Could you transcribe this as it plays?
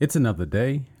It's another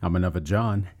day. I'm another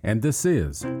John, and this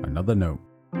is Another Note.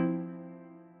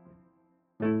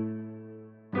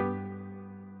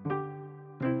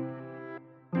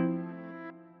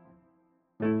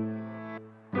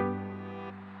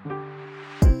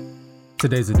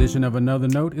 Today's edition of Another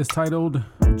Note is titled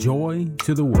Joy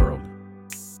to the World.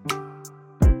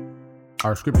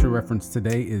 Our scripture reference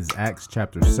today is Acts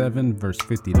chapter 7, verse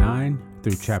 59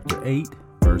 through chapter 8,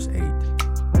 verse 8.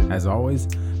 As always,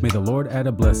 may the Lord add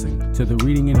a blessing to the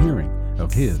reading and hearing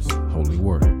of His holy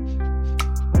word.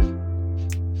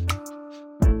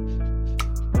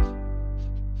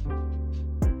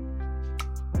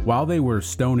 While they were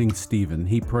stoning Stephen,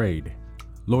 he prayed,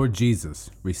 "Lord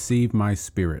Jesus, receive my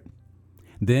spirit."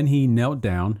 Then he knelt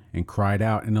down and cried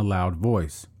out in a loud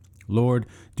voice, "Lord,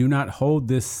 do not hold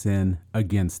this sin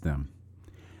against them."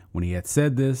 When he had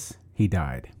said this, he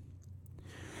died.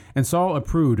 And Saul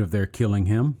approved of their killing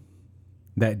him.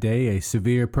 That day a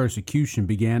severe persecution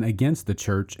began against the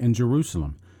church in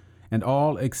Jerusalem, and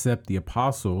all except the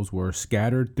apostles were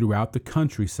scattered throughout the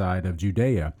countryside of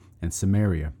Judea and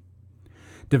Samaria.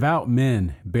 Devout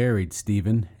men buried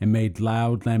Stephen and made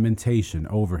loud lamentation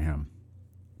over him.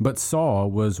 But Saul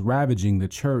was ravaging the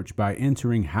church by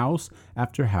entering house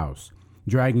after house,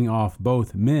 dragging off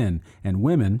both men and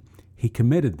women. He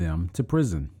committed them to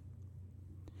prison.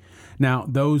 Now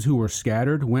those who were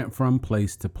scattered went from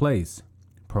place to place,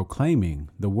 proclaiming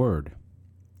the word.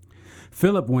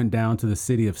 Philip went down to the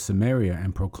city of Samaria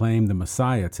and proclaimed the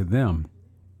Messiah to them.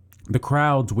 The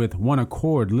crowds with one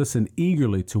accord listened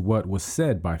eagerly to what was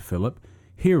said by Philip,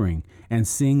 hearing and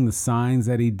seeing the signs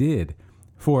that he did.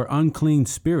 For unclean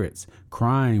spirits,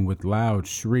 crying with loud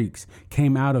shrieks,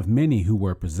 came out of many who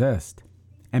were possessed,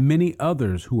 and many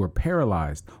others who were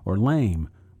paralyzed or lame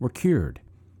were cured.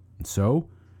 And so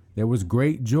there was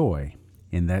great joy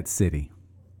in that city.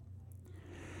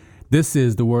 This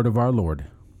is the word of our Lord.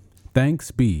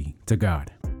 Thanks be to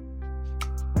God.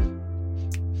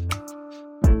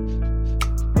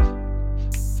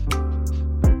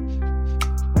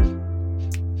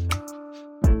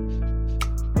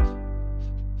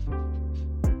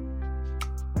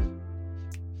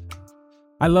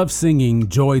 I love singing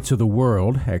Joy to the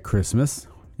World at Christmas.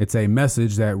 It's a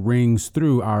message that rings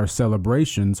through our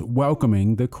celebrations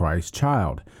welcoming the Christ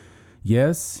child.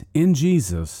 Yes, in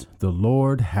Jesus, the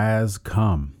Lord has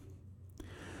come.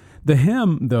 The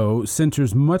hymn, though,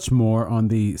 centers much more on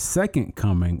the second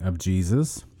coming of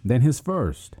Jesus than his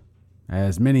first.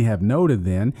 As many have noted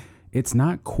then, it's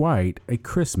not quite a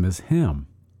Christmas hymn.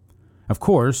 Of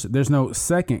course, there's no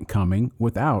second coming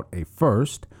without a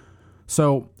first,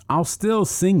 so I'll still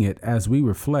sing it as we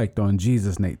reflect on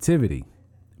Jesus' nativity.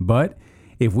 But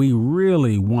if we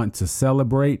really want to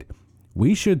celebrate,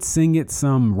 we should sing it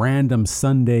some random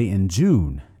Sunday in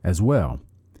June as well.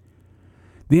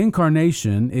 The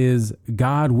incarnation is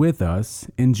God with us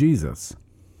in Jesus.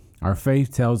 Our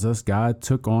faith tells us God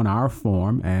took on our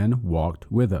form and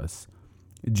walked with us.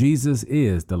 Jesus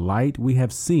is the light we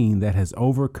have seen that has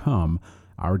overcome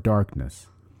our darkness.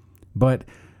 But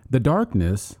the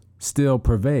darkness still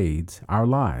pervades our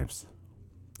lives.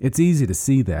 It's easy to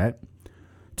see that.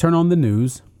 Turn on the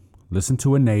news, listen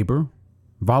to a neighbor,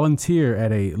 volunteer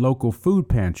at a local food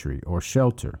pantry or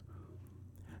shelter.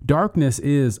 Darkness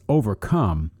is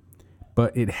overcome,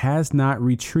 but it has not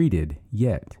retreated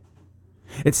yet.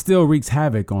 It still wreaks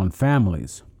havoc on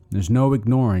families. There's no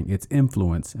ignoring its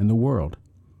influence in the world.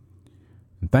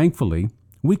 And thankfully,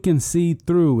 we can see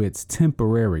through its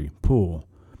temporary pull.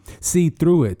 See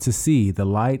through it to see the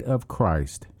light of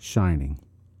Christ shining.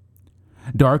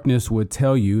 Darkness would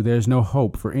tell you there's no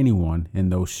hope for anyone in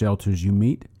those shelters you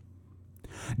meet.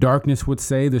 Darkness would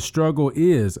say the struggle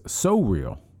is so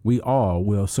real, we all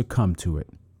will succumb to it.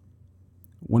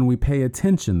 When we pay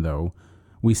attention, though,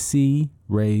 we see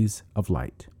rays of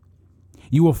light.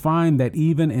 You will find that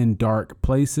even in dark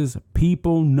places,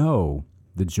 people know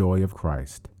the joy of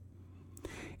Christ.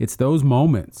 It's those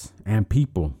moments and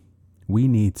people we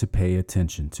need to pay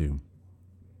attention to.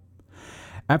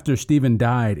 After Stephen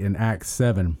died in Acts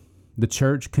 7, the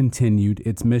church continued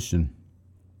its mission.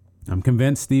 I'm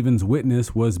convinced Stephen's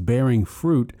witness was bearing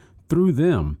fruit through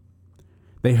them.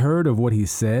 They heard of what he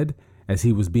said as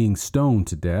he was being stoned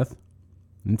to death.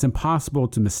 It's impossible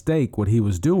to mistake what he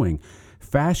was doing,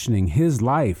 fashioning his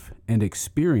life and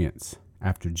experience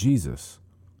after Jesus.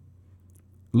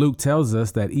 Luke tells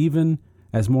us that even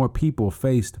as more people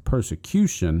faced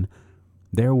persecution,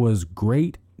 there was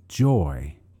great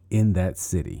joy in that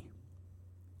city.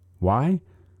 Why?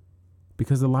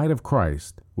 Because the light of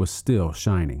Christ was still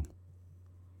shining.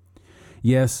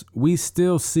 Yes, we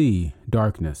still see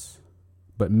darkness,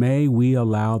 but may we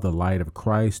allow the light of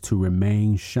Christ to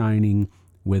remain shining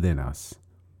within us.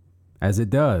 As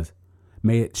it does,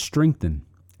 may it strengthen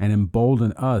and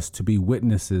embolden us to be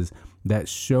witnesses that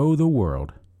show the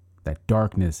world that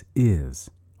darkness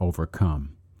is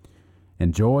overcome,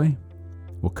 and joy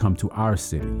will come to our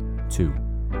city too.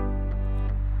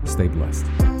 Stay blessed.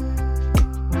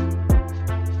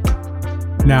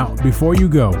 Now, before you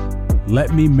go,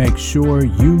 let me make sure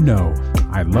you know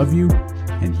I love you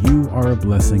and you are a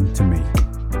blessing to me.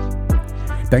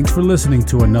 Thanks for listening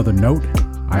to another note.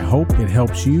 I hope it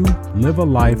helps you live a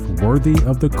life worthy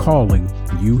of the calling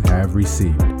you have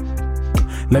received.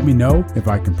 Let me know if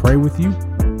I can pray with you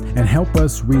and help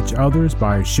us reach others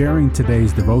by sharing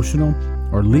today's devotional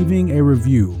or leaving a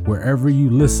review wherever you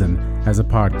listen as a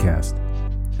podcast.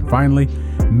 And finally,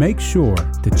 make sure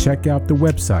to check out the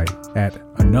website at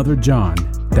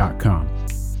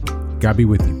anotherjohn.com. God be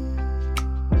with you.